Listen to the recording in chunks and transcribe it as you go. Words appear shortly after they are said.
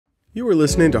You are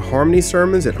listening to Harmony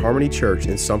Sermons at Harmony Church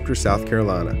in Sumter, South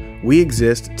Carolina. We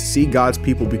exist to see God's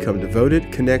people become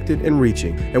devoted, connected, and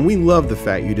reaching, and we love the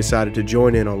fact you decided to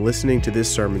join in on listening to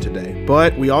this sermon today.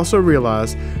 But we also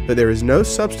realize that there is no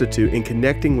substitute in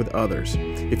connecting with others.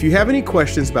 If you have any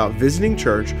questions about visiting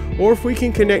church, or if we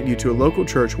can connect you to a local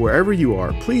church wherever you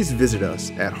are, please visit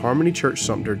us at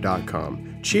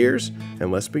harmonychurchsumter.com. Cheers,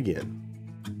 and let's begin.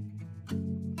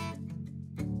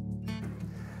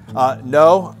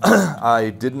 No,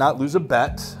 I did not lose a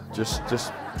bet.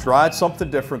 Just tried something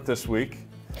different this week.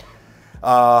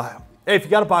 Hey, if you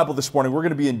got a Bible this morning, we're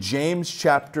going to be in James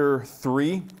chapter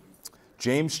 3.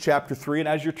 James chapter 3, and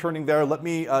as you're turning there, let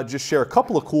me just share a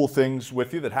couple of cool things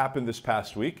with you that happened this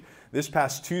past week. This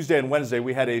past Tuesday and Wednesday,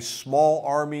 we had a small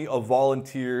army of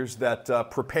volunteers that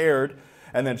prepared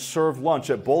and then served lunch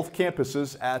at both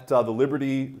campuses at the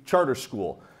Liberty Charter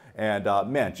School. And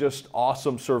man, just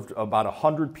awesome, served about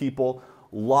 100 people.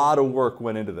 A lot of work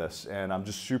went into this, and I'm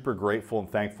just super grateful and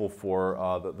thankful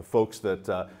for the folks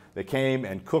that they came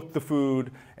and cooked the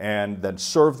food and then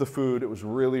served the food. It was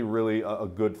really, really a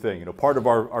good thing. You know, part of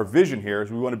our vision here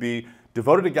is we want to be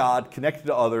devoted to God, connected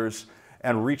to others,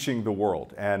 and reaching the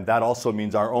world. And that also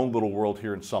means our own little world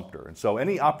here in Sumter. And so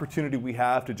any opportunity we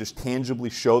have to just tangibly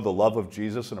show the love of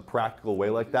Jesus in a practical way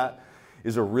like that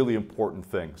is a really important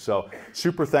thing. So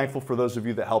super thankful for those of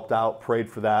you that helped out, prayed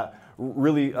for that.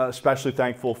 Really especially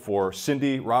thankful for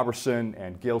Cindy Robertson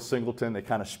and Gail Singleton. They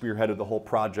kind of spearheaded the whole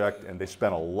project, and they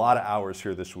spent a lot of hours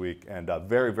here this week, and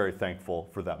very, very thankful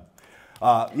for them.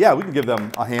 Yeah, we can give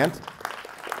them a hand.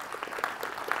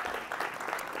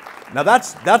 Now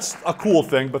that's a cool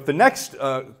thing, but the next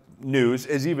news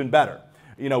is even better.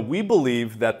 You know, we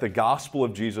believe that the gospel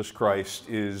of Jesus Christ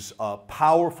is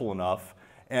powerful enough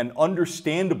and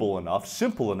understandable enough,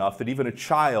 simple enough, that even a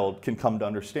child can come to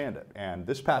understand it. And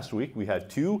this past week, we had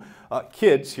two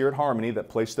kids here at Harmony that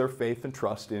placed their faith and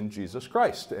trust in Jesus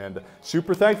Christ, and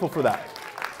super thankful for that.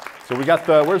 So we got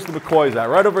where's the McCoys at?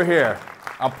 Right over here.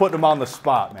 I'm putting them on the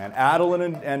spot, man.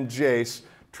 Adeline and Jace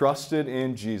trusted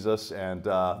in Jesus and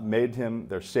made him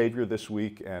their Savior this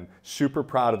week, and super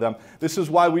proud of them. This is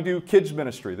why we do kids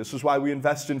ministry. This is why we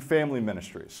invest in family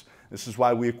ministries. This is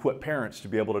why we equip parents to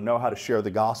be able to know how to share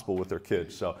the gospel with their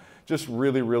kids. So just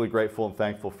really, really grateful and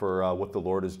thankful for what the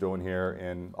Lord is doing here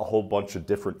in a whole bunch of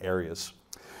different areas.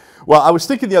 Well, I was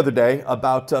thinking the other day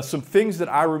about some things that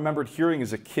I remembered hearing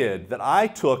as a kid that I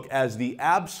took as the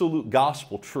absolute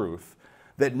gospel truth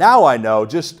that now I know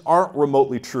just aren't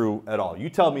remotely true at all. You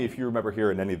tell me if you remember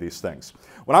hearing any of these things.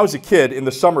 When I was a kid in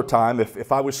the summertime,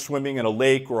 if I was swimming in a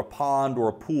lake or a pond or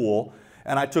a pool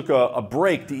and I took a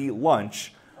break to eat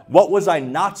lunch, what was I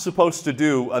not supposed to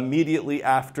do immediately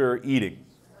after eating?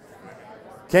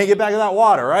 Can't get back in that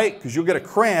water, right? Because you'll get a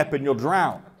cramp and you'll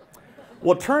drown.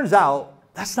 Well, it turns out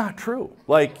that's not true.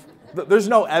 Like, there's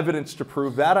no evidence to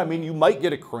prove that. I mean, you might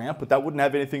get a cramp, but that wouldn't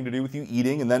have anything to do with you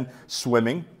eating and then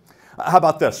swimming. How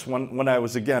about this? When I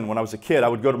was a kid, I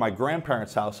would go to my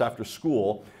grandparents' house after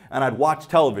school and I'd watch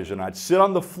television. I'd sit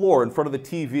on the floor in front of the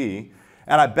TV,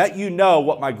 and I bet you know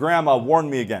what my grandma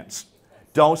warned me against.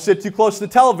 Don't sit too close to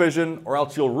the television or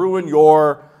else you'll ruin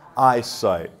your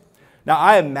eyesight. Now,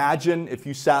 I imagine if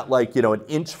you sat like, an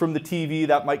inch from the TV,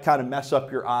 that might kind of mess up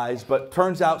your eyes, but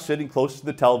turns out sitting close to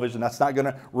the television, that's not going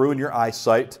to ruin your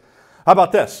eyesight. How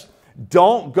about this?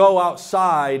 Don't go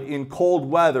outside in cold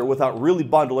weather without really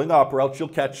bundling up or else you'll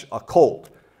catch a cold.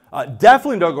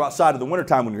 Definitely don't go outside in the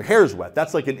wintertime when your hair's wet.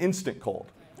 That's like an instant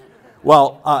cold.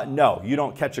 Well, no, you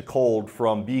don't catch a cold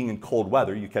from being in cold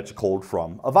weather. You catch a cold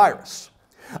from a virus.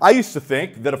 I used to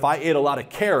think that if I ate a lot of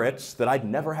carrots, that I'd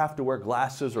never have to wear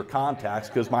glasses or contacts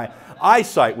because my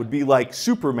eyesight would be like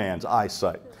Superman's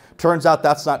eyesight. Turns out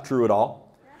that's not true at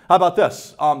all. How about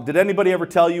this? Did anybody ever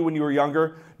tell you when you were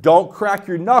younger, don't crack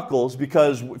your knuckles,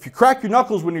 because if you crack your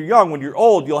knuckles when you're young, when you're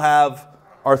old, you'll have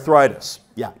arthritis?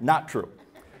 Yeah, not true.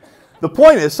 The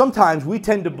point is, sometimes we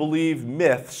tend to believe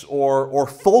myths or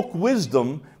folk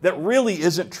wisdom that really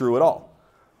isn't true at all.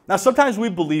 Now, sometimes we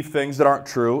believe things that aren't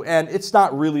true, and it's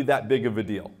not really that big of a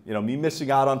deal. You know, me missing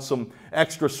out on some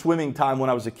extra swimming time when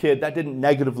I was a kid, that didn't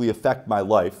negatively affect my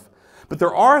life. But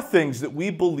there are things that we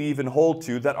believe and hold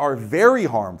to that are very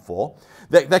harmful,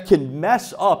 that can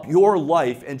mess up your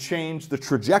life and change the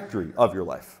trajectory of your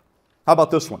life. How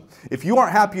about this one? If you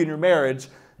aren't happy in your marriage,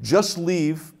 just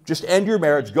leave, just end your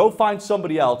marriage, go find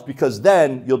somebody else, because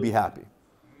then you'll be happy.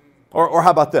 Or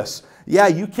how about this? Yeah,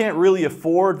 you can't really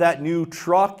afford that new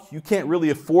truck. You can't really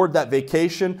afford that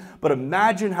vacation. But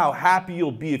imagine how happy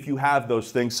you'll be if you have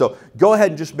those things. So go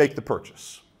ahead and just make the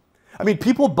purchase. I mean,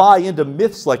 people buy into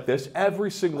myths like this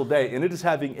every single day, and it is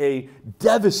having a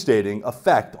devastating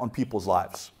effect on people's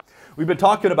lives. We've been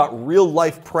talking about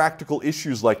real-life practical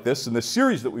issues like this in the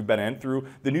series that we've been in through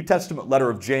the New Testament letter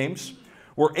of James.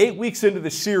 We're 8 weeks into the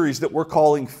series that we're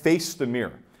calling Face the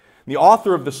Mirror. The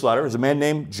author of this letter is a man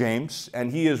named James,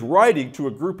 and he is writing to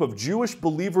a group of Jewish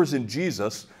believers in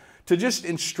Jesus to just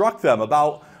instruct them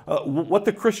about what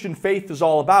the Christian faith is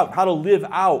all about, how to live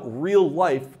out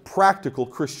real-life practical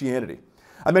Christianity.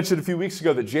 I mentioned a few weeks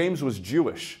ago that James was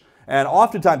Jewish, and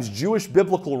oftentimes Jewish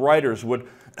biblical writers would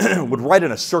write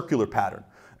in a circular pattern.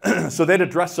 So they'd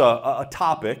address a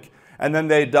topic, and then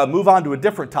they'd move on to a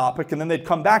different topic, and then they'd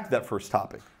come back to that first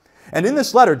topic. And in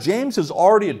this letter, James has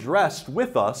already addressed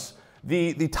with us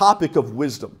the topic of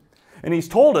wisdom. And he's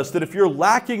told us that if you're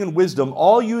lacking in wisdom,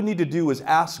 all you need to do is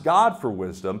ask God for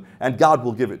wisdom, and God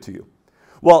will give it to you.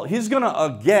 Well, he's going to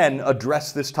again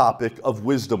address this topic of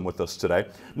wisdom with us today.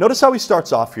 Notice how he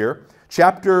starts off here,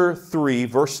 chapter 3,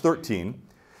 verse 13.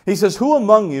 He says, "Who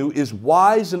among you is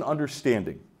wise and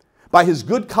understanding? By his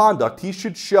good conduct he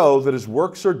should show that his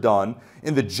works are done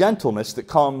in the gentleness that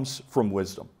comes from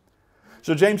wisdom."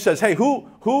 So James says, hey,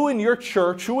 who in your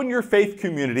church, who in your faith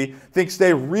community thinks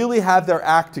they really have their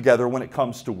act together when it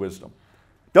comes to wisdom?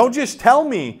 Don't just tell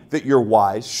me that you're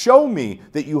wise. Show me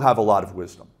that you have a lot of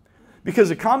wisdom. Because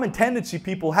a common tendency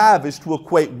people have is to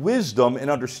equate wisdom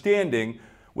and understanding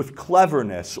with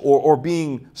cleverness or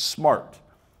being smart.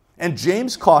 And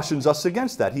James cautions us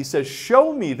against that. He says,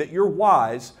 show me that you're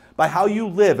wise by how you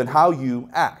live and how you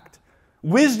act.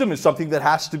 Wisdom is something that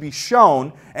has to be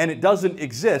shown, and it doesn't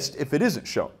exist if it isn't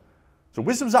shown. So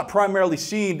wisdom is not primarily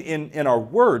seen in our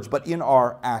words, but in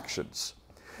our actions.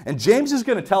 And James is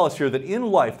going to tell us here that in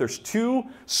life there's two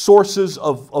sources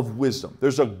of wisdom.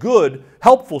 There's a good,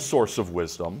 helpful source of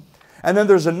wisdom, and then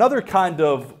there's another kind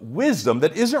of wisdom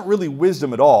that isn't really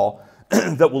wisdom at all,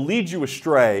 that will lead you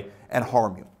astray and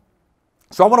harm you.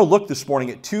 So I want to look this morning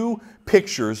at two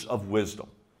pictures of wisdom.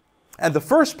 And the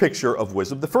first picture of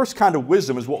wisdom, the first kind of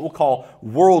wisdom, is what we'll call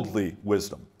worldly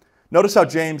wisdom. Notice how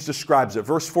James describes it.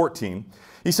 Verse 14,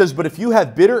 he says, "But if you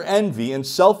have bitter envy and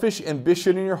selfish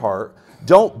ambition in your heart,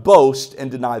 don't boast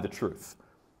and deny the truth."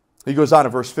 He goes on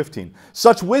in verse 15,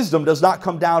 "Such wisdom does not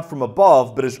come down from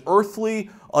above, but is earthly,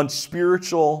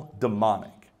 unspiritual,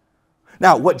 demonic."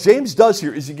 Now, what James does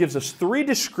here is he gives us three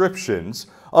descriptions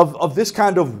of this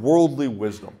kind of worldly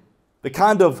wisdom, the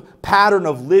kind of pattern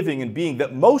of living and being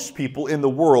that most people in the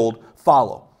world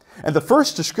follow. And the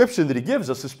first description that he gives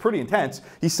us is pretty intense.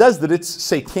 He says that it's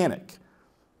satanic.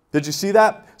 Did you see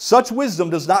that? Such wisdom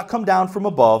does not come down from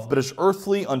above, but is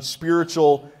earthly,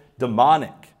 unspiritual,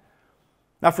 demonic.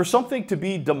 Now, for something to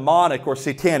be demonic or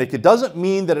satanic, it doesn't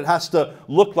mean that it has to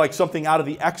look like something out of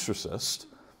The Exorcist.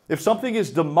 If something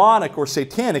is demonic or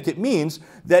satanic, it means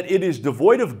that it is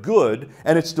devoid of good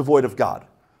and it's devoid of God.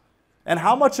 And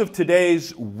how much of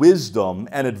today's wisdom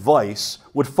and advice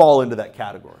would fall into that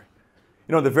category?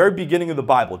 You know, in the very beginning of the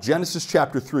Bible, Genesis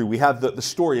chapter 3, we have the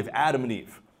story of Adam and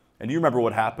Eve. And you remember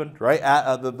what happened, right?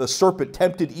 The serpent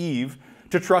tempted Eve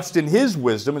to trust in his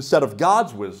wisdom instead of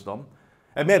God's wisdom.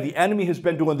 And man, the enemy has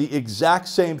been doing the exact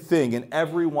same thing in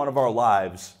every one of our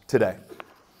lives today.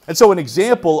 And so an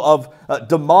example of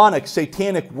demonic,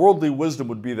 satanic, worldly wisdom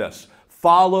would be this: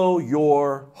 follow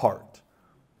your heart.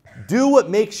 Do what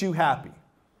makes you happy.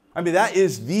 I mean, that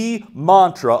is the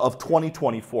mantra of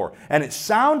 2024. And it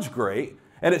sounds great,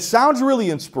 and it sounds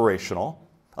really inspirational,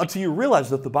 until you realize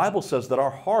that the Bible says that our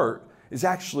heart is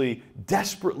actually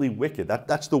desperately wicked.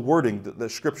 That's the wording that the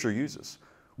Scripture uses.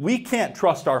 We can't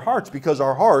trust our hearts because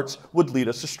our hearts would lead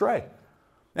us astray.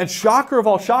 And shocker of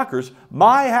all shockers,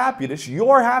 my happiness,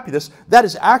 your happiness, that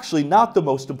is actually not the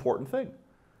most important thing.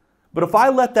 But if I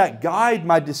let that guide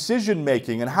my decision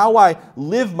making and how I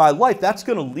live my life, that's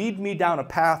going to lead me down a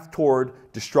path toward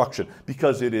destruction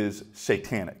because it is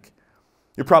satanic.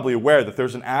 You're probably aware that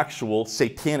there's an actual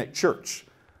satanic church.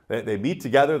 They meet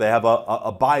together, they have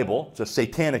a Bible, it's a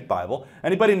satanic Bible.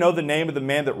 Anybody know the name of the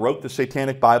man that wrote the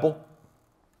satanic Bible?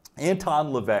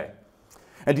 Anton LaVey.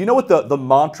 And do you know what the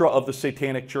mantra of the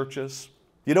satanic church is?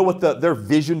 Do you know what their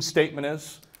vision statement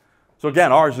is? So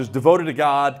again, ours is devoted to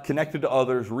God, connected to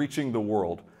others, reaching the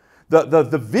world.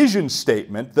 The vision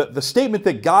statement, the statement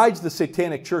that guides the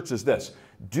satanic church is this: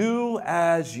 do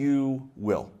as you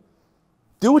will.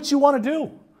 Do what you want to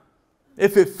do.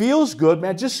 If it feels good,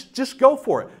 man, just go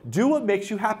for it. Do what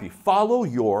makes you happy. Follow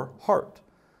your heart.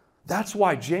 That's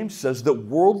why James says that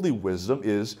worldly wisdom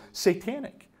is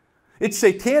satanic. It's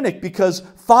satanic because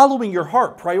following your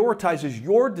heart prioritizes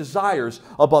your desires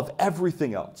above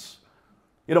everything else.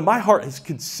 You know, my heart has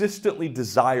consistently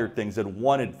desired things and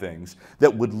wanted things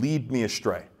that would lead me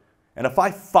astray. And if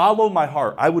I follow my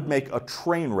heart, I would make a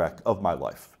train wreck of my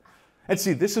life. And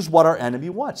see, this is what our enemy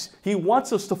wants. He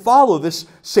wants us to follow this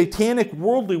satanic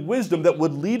worldly wisdom that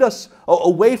would lead us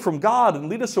away from God and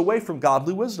lead us away from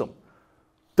godly wisdom.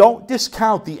 Don't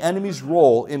discount the enemy's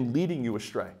role in leading you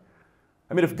astray.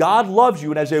 I mean, if God loves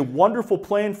you and has a wonderful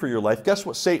plan for your life, guess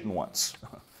what Satan wants?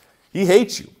 He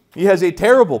hates you. He has a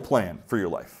terrible plan for your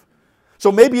life.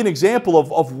 So maybe an example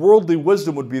of worldly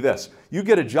wisdom would be this. You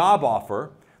get a job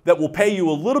offer that will pay you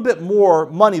a little bit more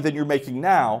money than you're making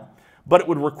now, but it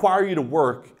would require you to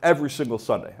work every single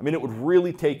Sunday. I mean, it would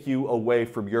really take you away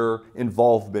from your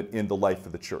involvement in the life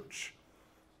of the church.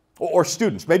 Or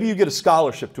students, maybe you get a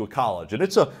scholarship to a college, and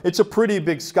it's a pretty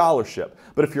big scholarship.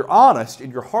 But if you're honest,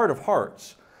 in your heart of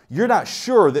hearts, you're not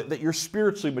sure that you're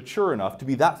spiritually mature enough to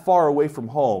be that far away from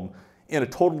home in a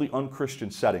totally unchristian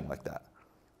setting like that.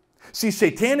 See,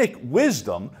 satanic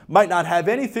wisdom might not have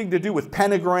anything to do with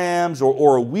pentagrams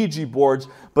or Ouija boards,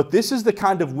 but this is the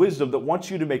kind of wisdom that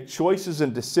wants you to make choices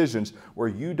and decisions where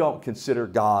you don't consider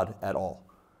God at all.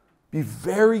 Be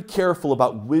very careful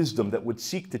about wisdom that would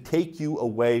seek to take you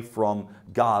away from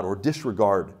God or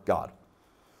disregard God.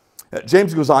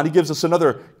 James goes on, he gives us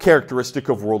another characteristic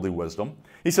of worldly wisdom.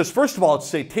 He says, first of all, it's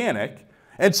satanic,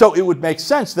 and so it would make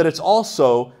sense that it's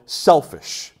also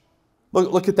selfish.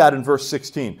 Look at that in verse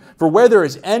 16. For where there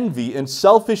is envy and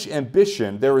selfish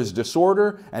ambition, there is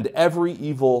disorder and every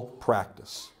evil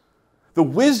practice. The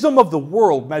wisdom of the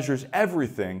world measures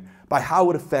everything by how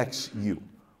it affects you.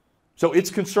 So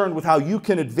it's concerned with how you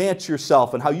can advance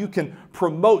yourself and how you can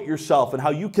promote yourself and how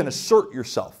you can assert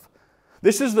yourself.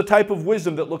 This is the type of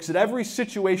wisdom that looks at every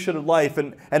situation of life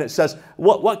and it says,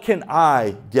 what can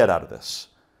I get out of this?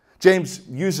 James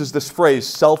uses this phrase,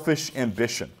 selfish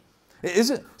ambition.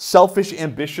 Isn't selfish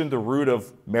ambition the root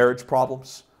of marriage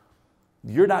problems?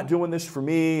 You're not doing this for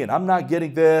me, and I'm not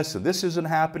getting this, and this isn't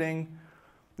happening.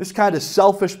 This kind of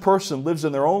selfish person lives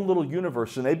in their own little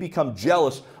universe, and they become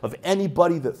jealous of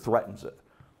anybody that threatens it.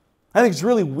 I think it's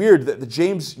really weird that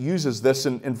James uses this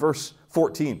in verse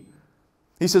 14.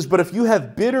 He says, but if you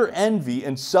have bitter envy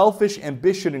and selfish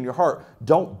ambition in your heart,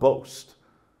 don't boast.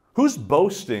 Who's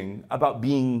boasting about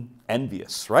being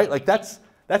envious, right? Like that's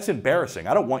embarrassing.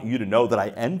 I don't want you to know that I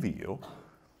envy you.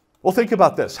 Well, think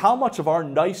about this. How much of our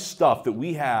nice stuff that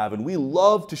we have and we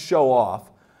love to show off,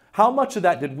 how much of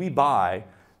that did we buy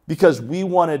because we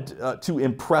wanted to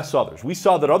impress others? We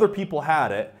saw that other people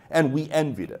had it and we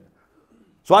envied it.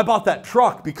 So I bought that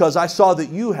truck because I saw that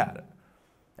you had it.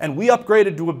 And we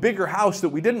upgraded to a bigger house that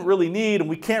we didn't really need and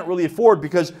we can't really afford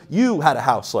because you had a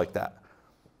house like that.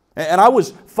 And I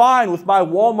was fine with my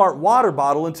Walmart water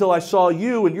bottle until I saw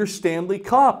you and your Stanley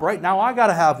cup. Right now I got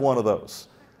to have one of those.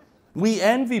 We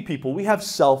envy people. We have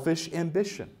selfish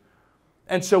ambition.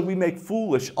 And so we make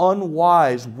foolish,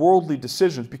 unwise, worldly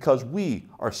decisions because we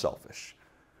are selfish.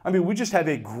 I mean, we just have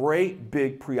a great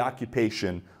big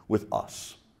preoccupation with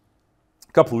us.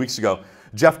 A couple of weeks ago,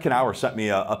 Jeff Knauer sent me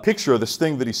a picture of this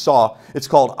thing that he saw. It's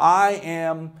called I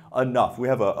Am Enough. We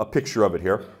have a picture of it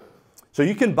here. So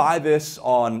you can buy this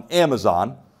on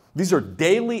Amazon. These are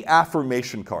daily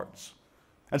affirmation cards.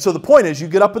 And so the point is you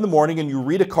get up in the morning and you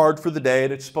read a card for the day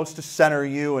and it's supposed to center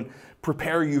you and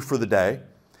prepare you for the day.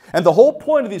 And the whole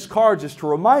point of these cards is to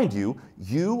remind you,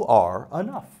 you are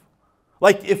enough.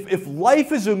 Like if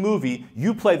life is a movie,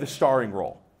 you play the starring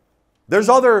role. There's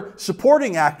other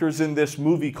supporting actors in this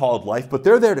movie called life, but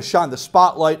they're there to shine the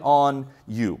spotlight on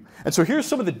you. And so here's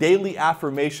some of the daily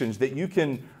affirmations that you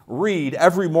can read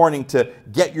every morning to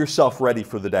get yourself ready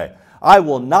for the day. I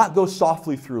will not go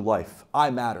softly through life.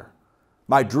 I matter.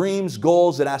 My dreams,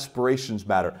 goals, and aspirations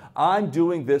matter. I'm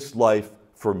doing this life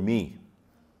for me.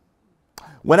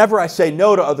 Whenever I say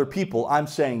no to other people, I'm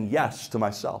saying yes to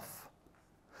myself.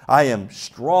 I am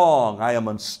strong. I am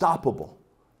unstoppable.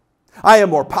 I am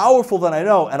more powerful than I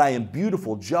know, and I am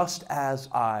beautiful just as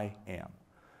I am.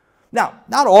 Now,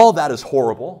 not all that is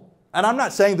horrible, and I'm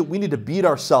not saying that we need to beat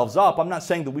ourselves up. I'm not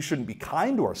saying that we shouldn't be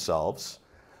kind to ourselves,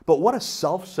 but what a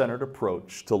self-centered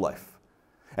approach to life.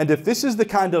 And if this is the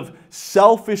kind of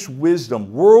selfish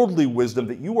wisdom, worldly wisdom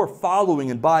that you are following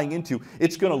and buying into,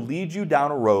 it's going to lead you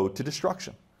down a road to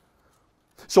destruction.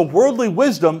 So worldly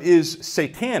wisdom is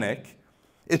satanic,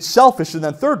 it's selfish, and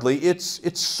then thirdly,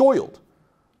 it's soiled.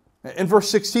 In verse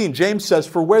 16, James says,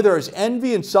 for where there is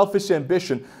envy and selfish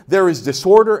ambition, there is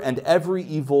disorder and every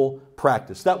evil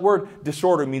practice. That word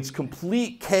disorder means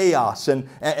complete chaos and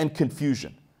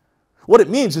confusion. What it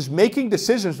means is making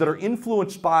decisions that are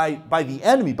influenced by the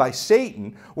enemy, by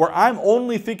Satan, where I'm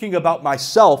only thinking about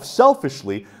myself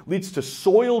selfishly, leads to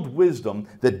soiled wisdom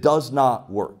that does not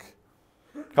work.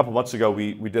 A couple months ago,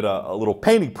 we did a little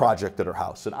painting project at our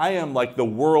house, and I am like the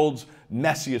world's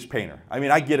messiest painter. I mean,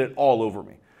 I get it all over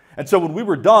me. And so when we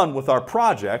were done with our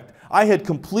project, I had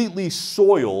completely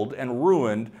soiled and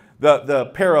ruined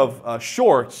the pair of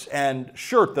shorts and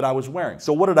shirt that I was wearing.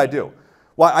 So what did I do?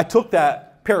 Well, I took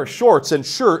that pair of shorts and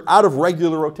shirt out of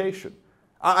regular rotation.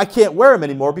 I can't wear them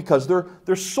anymore because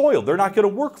they're soiled. They're not going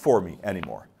to work for me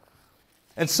anymore.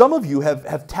 And some of you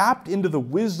have tapped into the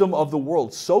wisdom of the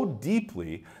world so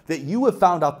deeply that you have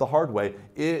found out the hard way,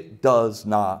 it does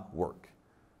not work.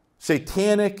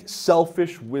 Satanic,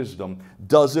 selfish wisdom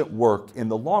doesn't work in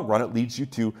the long run. It leads you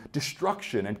to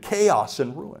destruction and chaos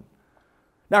and ruin.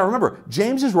 Now remember,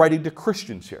 James is writing to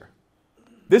Christians here.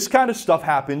 This kind of stuff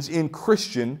happens in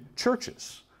Christian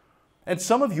churches. And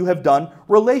some of you have done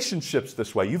relationships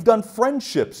this way. You've done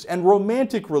friendships and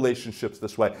romantic relationships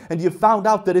this way. And you've found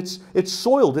out that it's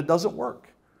soiled. It doesn't work.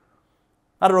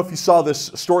 I don't know if you saw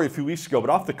this story a few weeks ago, but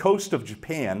off the coast of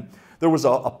Japan, there was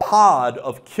a pod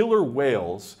of killer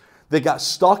whales that got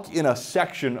stuck in a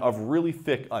section of really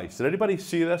thick ice. Did anybody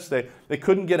see this? They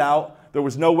couldn't get out. There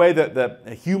was no way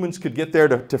that humans could get there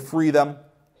to free them.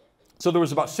 So there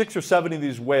was about 6 or 7 of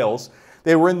these whales.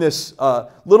 They were in this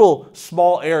little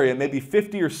small area, maybe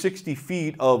 50 or 60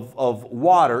 feet of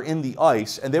water in the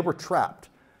ice, and they were trapped.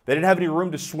 They didn't have any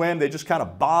room to swim. They just kind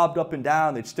of bobbed up and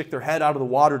down. They'd stick their head out of the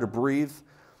water to breathe.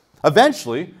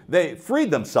 Eventually, they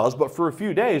freed themselves, but for a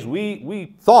few days,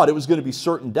 we thought it was going to be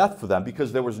certain death for them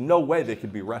because there was no way they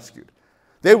could be rescued.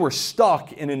 They were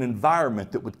stuck in an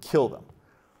environment that would kill them.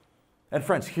 And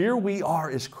friends, here we are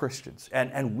as Christians,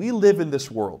 and we live in this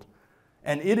world.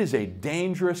 And it is a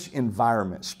dangerous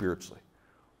environment spiritually.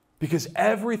 Because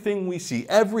everything we see,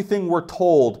 everything we're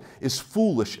told is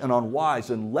foolish and unwise,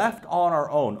 and left on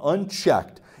our own,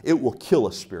 unchecked, it will kill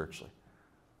us spiritually.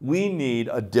 We need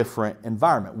a different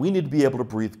environment. We need to be able to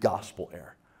breathe gospel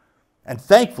air. And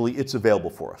thankfully, it's available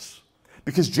for us.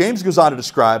 Because James goes on to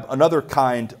describe another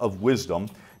kind of wisdom,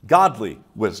 godly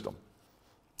wisdom.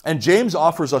 And James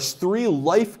offers us 3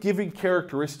 life-giving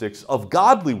characteristics of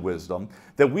godly wisdom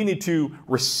that we need to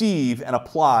receive and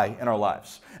apply in our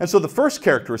lives. And so the first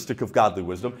characteristic of godly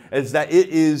wisdom is that it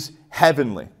is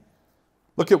heavenly.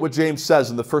 Look at what James says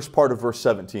in the first part of verse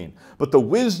 17. But the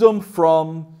wisdom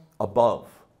from above.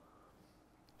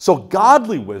 So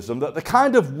godly wisdom, the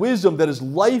kind of wisdom that is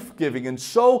life-giving and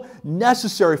so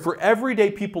necessary for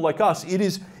everyday people like us, it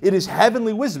is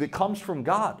heavenly wisdom. It comes from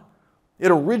God.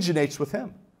 It originates with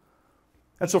Him.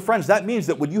 And so friends, that means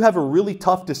that when you have a really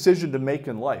tough decision to make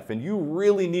in life and you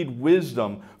really need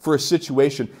wisdom for a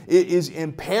situation, it is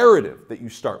imperative that you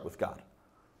start with God.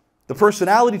 The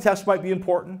personality test might be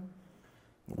important.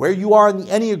 Where you are in the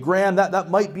Enneagram,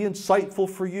 that might be insightful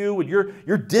for you. And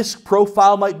your disc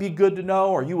profile might be good to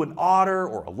know. Are you an otter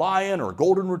or a lion or a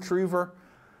golden retriever?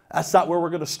 That's not where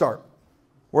we're going to start.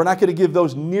 We're not going to give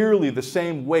those nearly the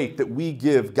same weight that we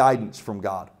give guidance from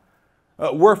God.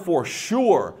 We're for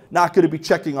sure not going to be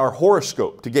checking our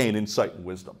horoscope to gain insight and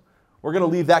wisdom. We're going to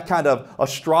leave that kind of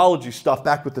astrology stuff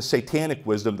back with the satanic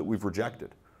wisdom that we've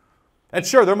rejected. And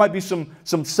sure, there might be some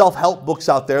self-help books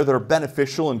out there that are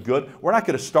beneficial and good. We're not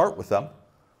going to start with them.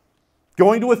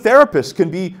 Going to a therapist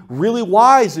can be really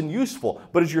wise and useful,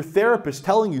 but is your therapist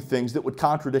telling you things that would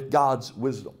contradict God's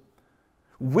wisdom?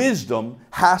 Wisdom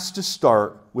has to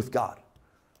start with God.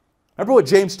 Remember what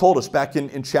James told us back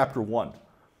in chapter 1.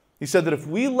 He said that if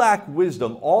we lack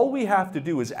wisdom, all we have to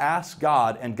do is ask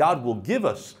God, and God will give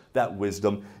us that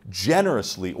wisdom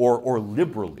generously or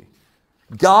liberally.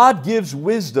 God gives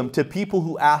wisdom to people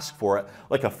who ask for it,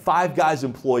 like a Five Guys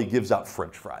employee gives out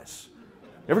French fries.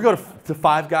 You ever go to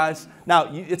Five Guys?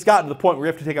 Now, it's gotten to the point where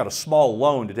you have to take out a small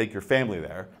loan to take your family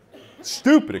there.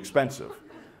 Stupid expensive.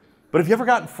 But have you ever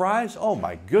gotten fries? Oh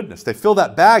my goodness. They fill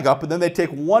that bag up and then they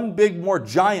take one big more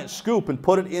giant scoop and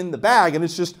put it in the bag and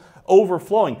it's just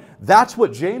overflowing. That's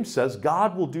what James says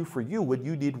God will do for you when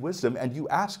you need wisdom and you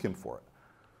ask Him for it.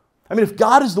 I mean, if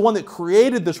God is the one that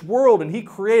created this world and He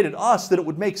created us, then it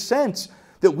would make sense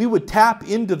that we would tap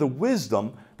into the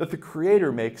wisdom that the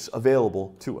Creator makes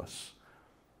available to us.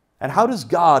 And how does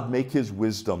God make His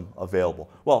wisdom available?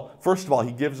 Well, first of all,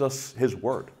 He gives us His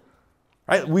Word.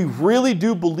 Right? We really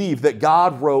do believe that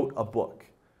God wrote a book.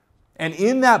 And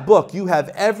in that book, you have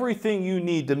everything you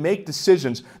need to make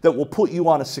decisions that will put you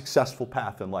on a successful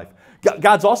path in life.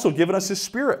 God's also given us His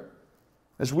Spirit.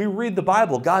 As we read the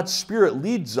Bible, God's Spirit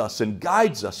leads us and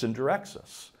guides us and directs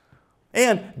us.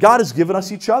 And God has given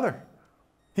us each other.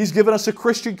 He's given us a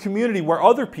Christian community where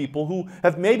other people who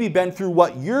have maybe been through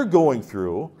what you're going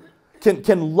through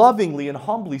can lovingly and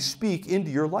humbly speak into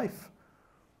your life.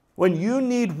 When you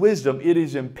need wisdom, it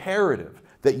is imperative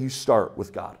that you start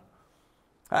with God.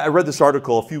 I read this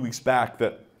article a few weeks back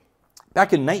that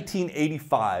back in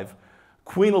 1985,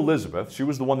 Queen Elizabeth, she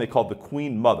was the one they called the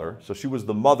Queen Mother, so she was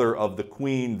the mother of the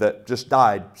Queen that just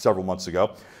died several months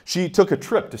ago. She took a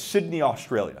trip to Sydney,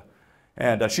 Australia,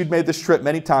 and she'd made this trip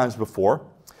many times before.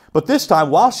 But this time,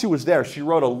 while she was there, she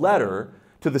wrote a letter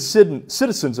to the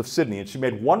citizens of Sydney, and she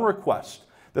made one request,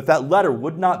 that that letter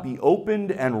would not be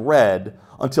opened and read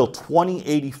until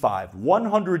 2085,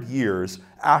 100 years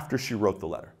after she wrote the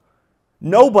letter.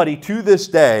 Nobody to this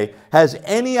day has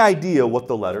any idea what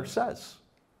the letter says.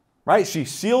 Right? She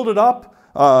sealed it up,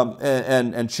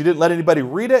 and she didn't let anybody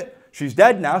read it. She's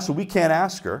dead now, so we can't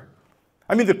ask her.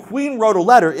 I mean, the Queen wrote a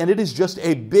letter, and it is just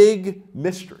a big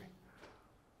mystery.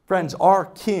 Friends, our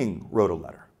King wrote a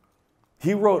letter.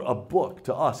 He wrote a book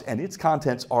to us, and its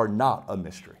contents are not a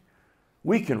mystery.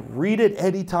 We can read it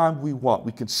anytime we want.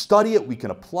 We can study it, we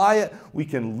can apply it, we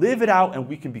can live it out, and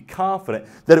we can be confident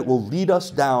that it will lead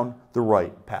us down the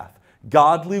right path.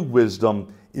 Godly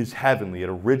wisdom is heavenly. It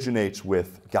originates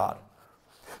with God.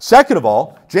 Second of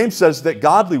all, James says that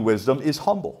godly wisdom is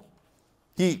humble.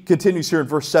 He continues here in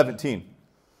verse 17.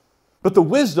 But the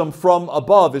wisdom from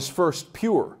above is first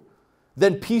pure,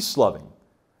 then peace-loving,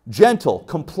 gentle,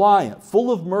 compliant,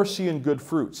 full of mercy and good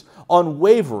fruits,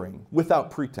 unwavering,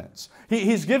 without pretense.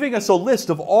 He's giving us a list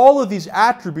of all of these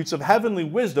attributes of heavenly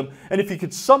wisdom, and if you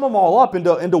could sum them all up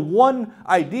into one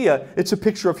idea, it's a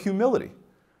picture of humility.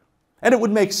 And it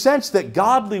would make sense that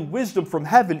godly wisdom from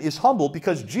heaven is humble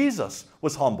because Jesus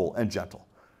was humble and gentle.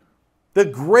 The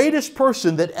greatest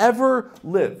person that ever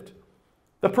lived,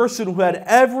 the person who had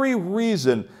every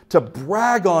reason to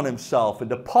brag on himself and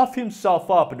to puff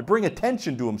himself up and to bring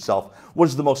attention to himself,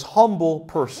 was the most humble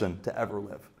person to ever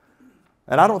live.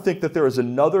 And I don't think that there is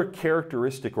another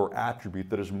characteristic or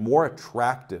attribute that is more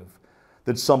attractive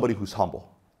than somebody who's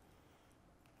humble.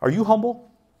 Are you humble?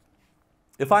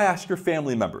 If I ask your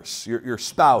family members, your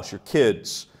spouse, your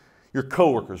kids, your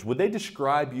coworkers, would they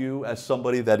describe you as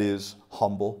somebody that is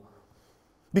humble?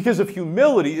 Because if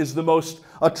humility is the most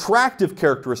attractive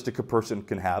characteristic a person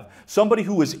can have, somebody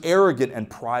who is arrogant and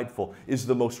prideful is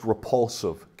the most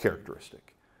repulsive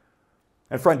characteristic.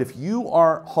 And friend, if you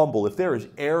aren't humble, if there is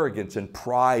arrogance and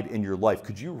pride in your life,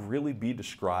 could you really be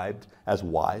described as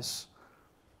wise?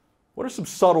 What are some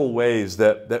subtle ways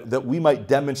that we might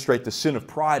demonstrate the sin of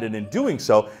pride, and in doing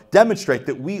so, demonstrate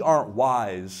that we aren't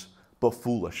wise but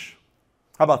foolish?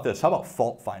 How about this? How about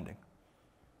fault finding?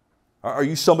 Are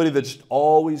you somebody that just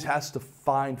always has to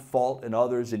find fault in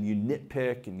others, and you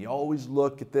nitpick and you always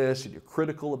look at this and you're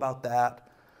critical about that?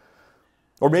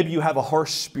 Or maybe you have a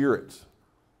harsh spirit.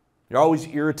 You're always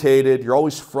irritated, you're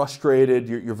always frustrated,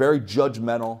 you're very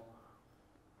judgmental.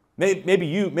 Maybe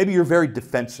you're very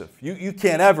defensive. You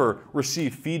can't ever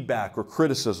receive feedback or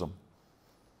criticism.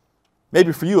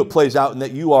 Maybe for you it plays out in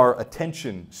that you are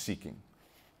attention seeking.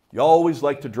 You always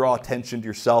like to draw attention to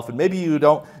yourself, and maybe you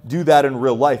don't do that in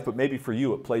real life, but maybe for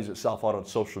you it plays itself out on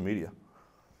social media.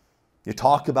 You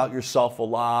talk about yourself a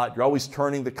lot, you're always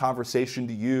turning the conversation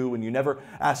to you, and you never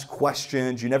ask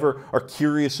questions, you never are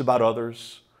curious about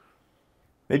others.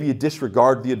 Maybe you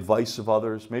disregard the advice of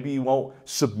others. Maybe you won't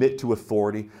submit to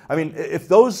authority. I mean, if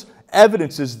those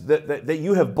evidences that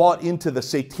you have bought into the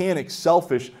satanic,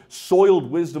 selfish, soiled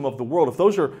wisdom of the world, if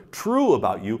those are true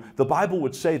about you, the Bible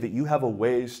would say that you have a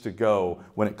ways to go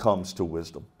when it comes to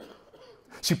wisdom.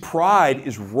 See, pride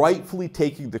is rightfully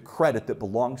taking the credit that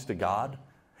belongs to God,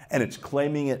 and it's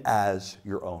claiming it as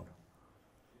your own.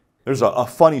 There's a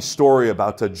funny story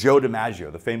about Joe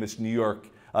DiMaggio, the famous New York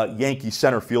Yankee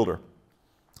center fielder.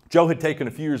 Joe had taken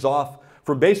a few years off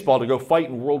from baseball to go fight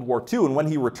in World War II, and when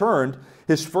he returned,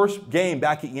 his first game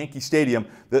back at Yankee Stadium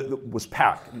was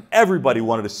packed. And everybody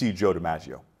wanted to see Joe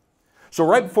DiMaggio. So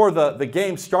right before the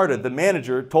game started, the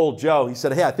manager told Joe, he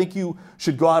said, "Hey, I think you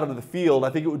should go out onto the field. I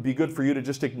think it would be good for you to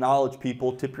just acknowledge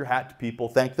people, tip your hat to people,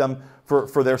 thank them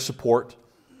for their support."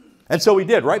 And so he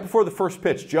did. Right before the first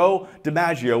pitch, Joe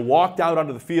DiMaggio walked out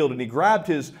onto the field, and he grabbed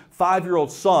his 5-year-old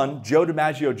son, Joe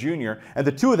DiMaggio Jr., and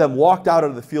the two of them walked out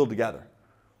onto the field together.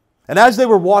 And as they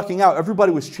were walking out,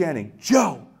 everybody was chanting,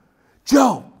 "Joe,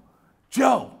 Joe,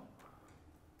 Joe."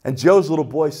 And Joe's little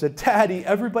boy said, "Daddy,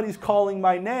 everybody's calling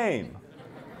my name."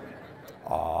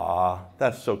 Aw,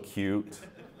 that's so cute.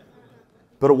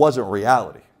 But it wasn't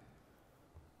reality.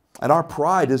 And our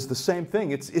pride is the same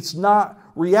thing. It's not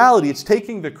reality. It's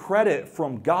taking the credit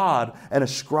from God and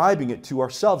ascribing it to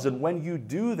ourselves. And when you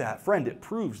do that, friend, it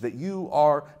proves that you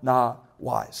are not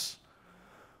wise.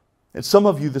 And some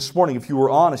of you this morning, if you were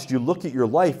honest, you look at your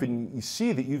life and you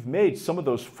see that you've made some of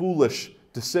those foolish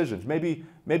decisions,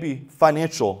 maybe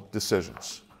financial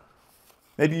decisions.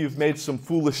 Maybe you've made some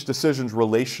foolish decisions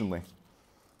relationally.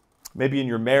 Maybe in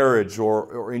your marriage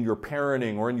or in your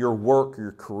parenting or in your work or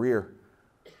your career.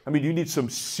 I mean, you need some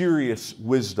serious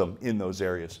wisdom in those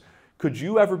areas. Could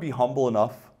you ever be humble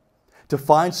enough to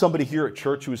find somebody here at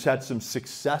church who has had some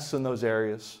success in those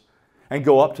areas and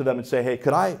go up to them and say, hey,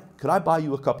 could I buy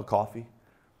you a cup of coffee?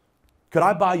 Could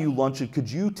I buy you lunch? And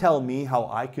could you tell me how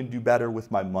I can do better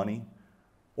with my money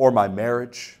or my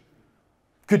marriage?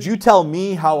 Could you tell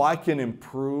me how I can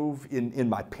improve in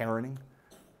my parenting?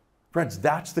 Friends,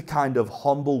 that's the kind of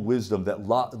humble wisdom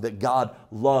that God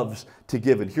loves to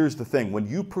give. And here's the thing. When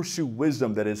you pursue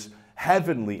wisdom that is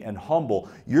heavenly and humble,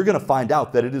 you're going to find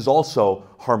out that it is also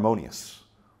harmonious.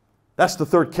 That's the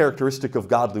third characteristic of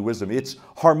godly wisdom. It's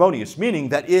harmonious, meaning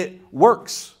that it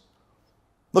works.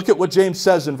 Look at what James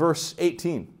says in verse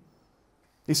 18.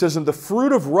 He says, and the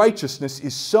fruit of righteousness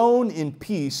is sown in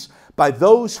peace by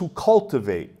those who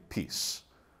cultivate peace.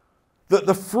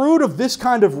 The fruit of this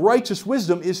kind of righteous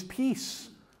wisdom is peace,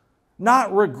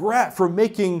 not regret for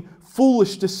making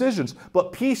foolish decisions,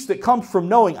 but peace that comes from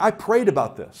knowing I prayed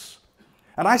about this,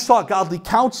 and I sought godly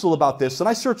counsel about this, and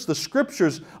I searched the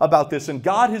scriptures about this, and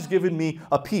God has given me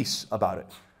a peace about it.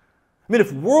 I mean,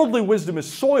 if worldly wisdom is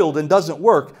soiled and doesn't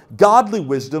work, godly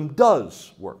wisdom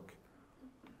does work.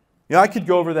 You know, I could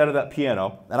go over there to that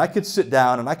piano, and I could sit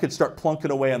down, and I could start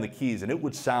plunking away on the keys, and it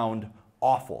would sound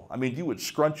awful. I mean, you would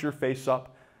scrunch your face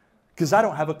up because I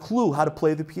don't have a clue how to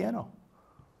play the piano.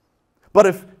 But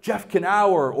if Jeff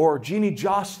Knauer or Jeannie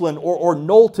Jocelyn or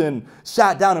Knowlton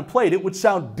sat down and played, it would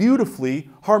sound beautifully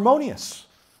harmonious.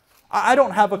 I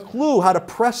don't have a clue how to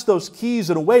press those keys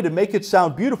in a way to make it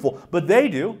sound beautiful, but they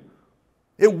do.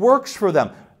 It works for them.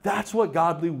 That's what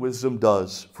godly wisdom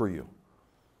does for you.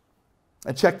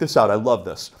 And check this out, I love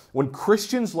this. When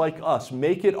Christians like us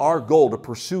make it our goal to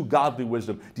pursue godly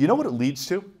wisdom, do you know what it leads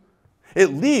to?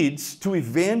 It leads to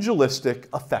evangelistic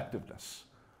effectiveness.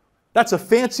 That's a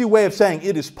fancy way of saying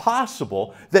it is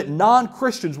possible that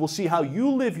non-Christians will see how you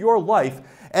live your life,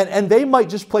 and they might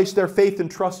just place their faith and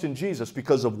trust in Jesus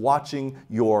because of watching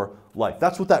your life.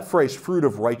 That's what that phrase, fruit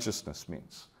of righteousness,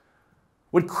 means.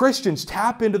 When Christians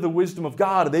tap into the wisdom of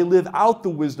God and they live out the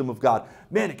wisdom of God,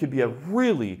 man, it can be a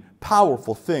really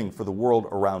powerful thing for the world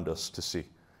around us to see.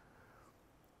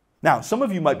 Now, some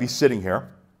of you might be sitting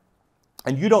here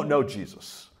and you don't know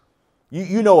Jesus.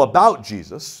 You know about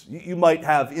Jesus. You might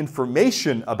have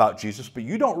information about Jesus, but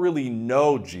you don't really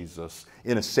know Jesus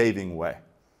in a saving way.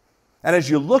 And as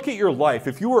you look at your life,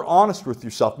 if you were honest with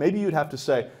yourself, maybe you'd have to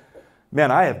say,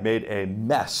 man, I have made a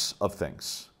mess of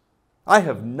things. I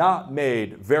have not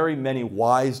made very many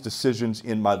wise decisions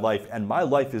in my life, and my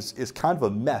life is kind of a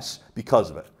mess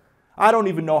because of it. I don't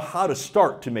even know how to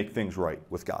start to make things right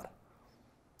with God.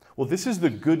 Well, this is the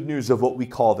good news of what we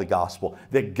call the gospel,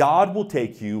 that God will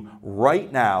take you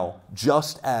right now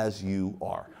just as you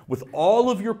are, with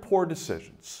all of your poor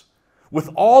decisions, with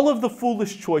all of the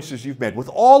foolish choices you've made, with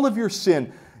all of your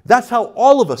sin. That's how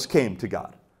all of us came to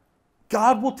God.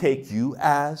 God will take you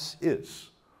as is.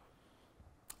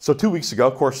 So 2 weeks ago,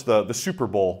 of course, the Super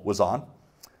Bowl was on.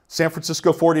 San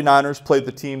Francisco 49ers played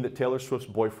the team that Taylor Swift's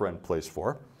boyfriend plays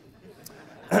for.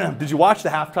 Did you watch the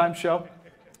halftime show?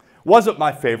 Wasn't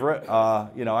my favorite.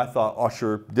 I thought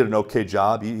Usher did an okay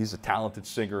job. He's a talented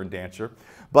singer and dancer.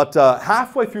 But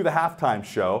halfway through the halftime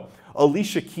show,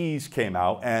 Alicia Keys came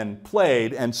out and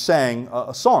played and sang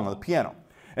a song on the piano.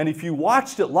 And if you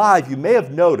watched it live, you may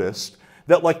have noticed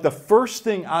that like the first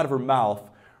thing out of her mouth,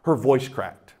 her voice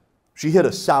cracked. She hit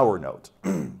a sour note.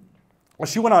 Well,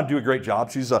 she went on to do a great job.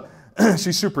 She's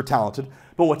super talented.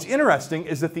 But what's interesting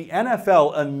is that the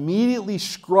NFL immediately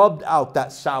scrubbed out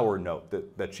that sour note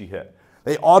that she hit.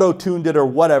 They auto-tuned it or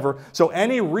whatever. So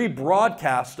any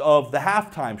rebroadcast of the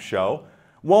halftime show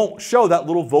won't show that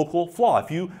little vocal flaw.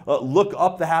 If you look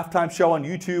up the halftime show on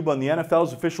YouTube on the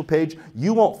NFL's official page,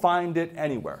 you won't find it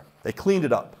anywhere. They cleaned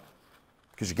it up.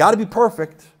 Because you got to be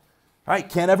perfect. Right?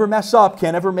 Can't ever mess up.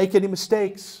 Can't ever make any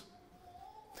mistakes.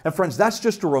 And friends, that's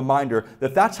just a reminder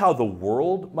that that's how the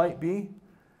world might be,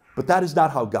 but that is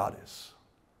not how God is.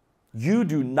 You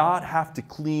do not have to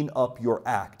clean up your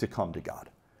act to come to God.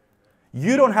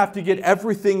 You don't have to get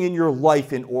everything in your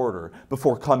life in order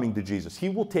before coming to Jesus. He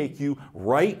will take you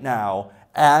right now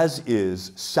as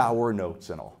is, sour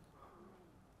notes and all.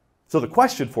 So the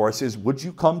question for us is, would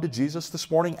you come to Jesus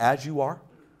this morning as you are?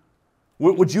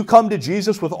 Would you come to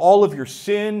Jesus with all of your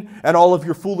sin and all of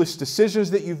your foolish decisions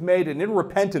that you've made? And in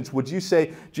repentance, would you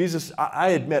say, Jesus, I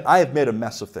admit I have made a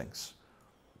mess of things,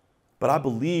 but I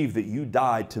believe that you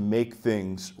died to make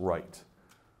things right.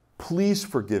 Please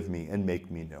forgive me and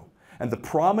make me new. And the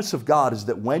promise of God is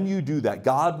that when you do that,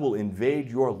 God will invade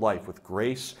your life with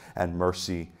grace and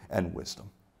mercy and wisdom.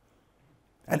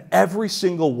 And every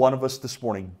single one of us this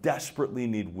morning desperately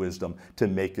need wisdom to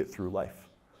make it through life.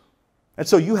 And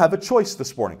so you have a choice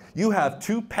this morning. You have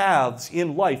two paths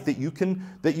in life that you can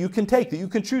take, that you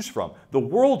can choose from: the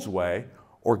world's way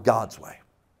or God's way.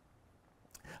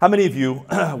 How many of you,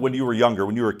 when you were younger,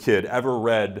 when you were a kid, ever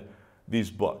read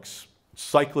these books?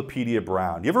 Encyclopedia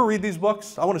Brown. You ever read these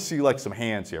books? I want to see like some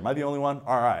hands here. Am I the only one?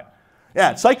 All right.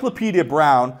 Yeah, Encyclopedia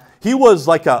Brown, he was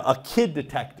like a kid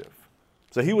detective.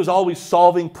 So he was always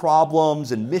solving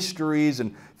problems and mysteries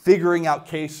and figuring out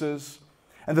cases.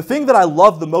 And the thing that I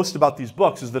love the most about these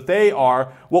books is that they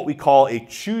are what we call a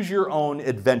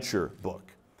choose-your-own-adventure book.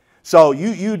 So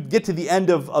you'd get to the end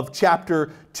of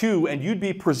chapter 2 and you'd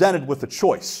be presented with a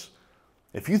choice.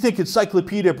 If you think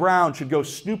Encyclopedia Brown should go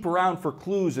snoop around for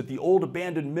clues at the old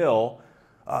abandoned mill,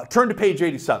 turn to page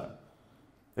 87.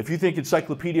 If you think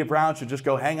Encyclopedia Brown should just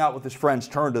go hang out with his friends,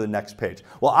 turn to the next page.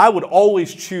 Well, I would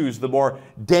always choose the more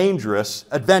dangerous,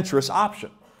 adventurous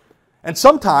option. And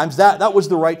sometimes that was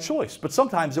the right choice, but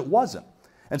sometimes it wasn't.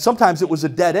 And sometimes it was a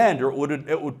dead end, or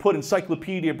it would put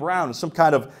Encyclopedia Brown in some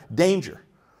kind of danger.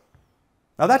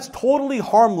 Now that's totally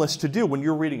harmless to do when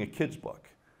you're reading a kid's book,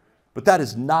 but that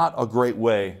is not a great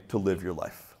way to live your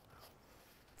life.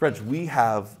 Friends, we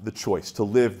have the choice to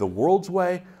live the world's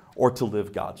way or to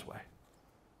live God's way.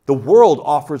 The world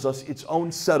offers us its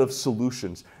own set of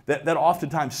solutions that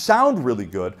oftentimes sound really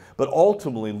good, but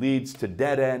ultimately leads to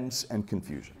dead ends and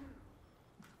confusion.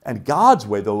 And God's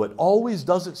way, though it always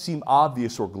doesn't seem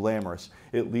obvious or glamorous,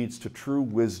 it leads to true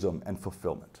wisdom and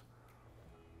fulfillment.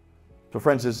 So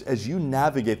friends, as you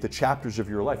navigate the chapters of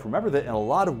your life, remember that in a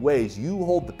lot of ways you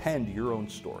hold the pen to your own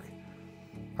story.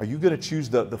 Are you going to choose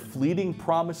the fleeting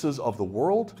promises of the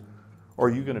world, or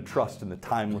are you going to trust in the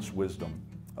timeless wisdom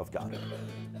of God?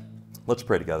 Let's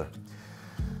pray together.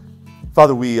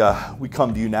 Father, we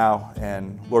come to you now,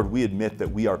 and Lord, we admit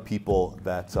that we are people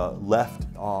that left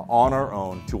on our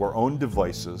own to our own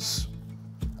devices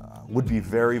would be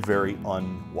very, very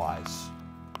unwise.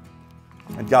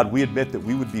 And God, we admit that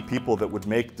we would be people that would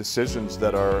make decisions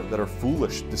that are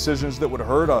foolish, decisions that would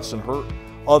hurt us and hurt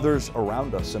others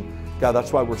around us. And God,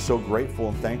 that's why we're so grateful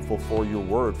and thankful for your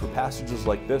word, for passages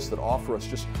like this that offer us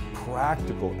just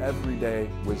practical, everyday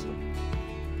wisdom.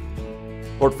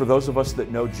 Lord, for those of us that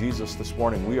know Jesus this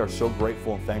morning, we are so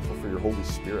grateful and thankful for your Holy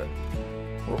Spirit.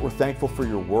 We're thankful for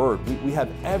your word. We have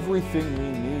everything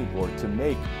we need, Lord, to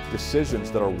make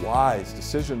decisions that are wise,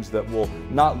 decisions that will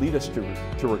not lead us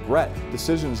to regret,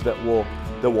 decisions that will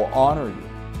honor you.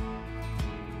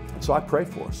 And so I pray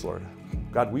for us, Lord.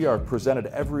 God, we are presented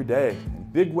every day in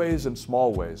big ways and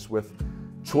small ways with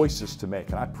choices to make.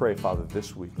 And I pray, Father,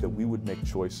 this week that we would make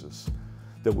choices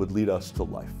that would lead us to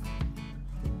life.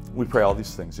 We pray all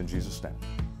these things in Jesus' name.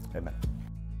 Amen.